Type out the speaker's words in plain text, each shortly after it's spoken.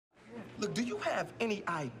Look, do you have any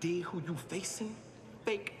idea who you facing?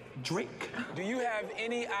 Fake Drake? Do you have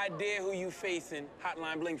any idea who you facing,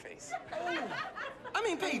 Hotline Bling Face? I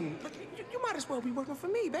mean, Peyton, look, you might as well be working for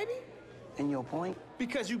me, baby. And your point?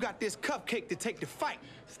 Because you got this cupcake to take the fight.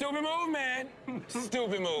 Stupid move, man.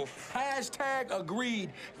 Stupid move. Hashtag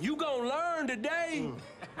agreed. You gonna learn today.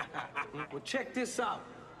 Well, check this out,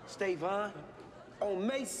 Stavon. On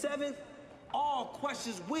May 7th, all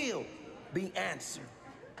questions will be answered.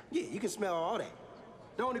 Yeah, you can smell all that.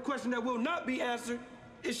 The only question that will not be answered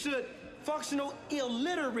is should functional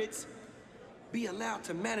illiterates be allowed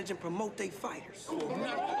to manage and promote their fighters. Okay.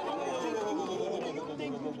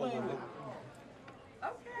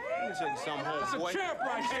 Let me tell you something, That's a homeboy. champ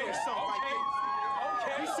right there.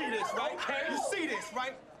 Okay. You see this, right? Okay. You see this,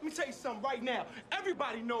 right? Let me tell you something right now.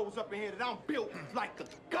 Everybody knows up in here that I'm built like a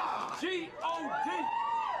god. G-O-D.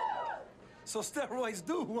 So steroids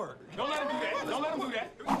do work. Don't let him do that. Don't let him do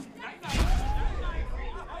that.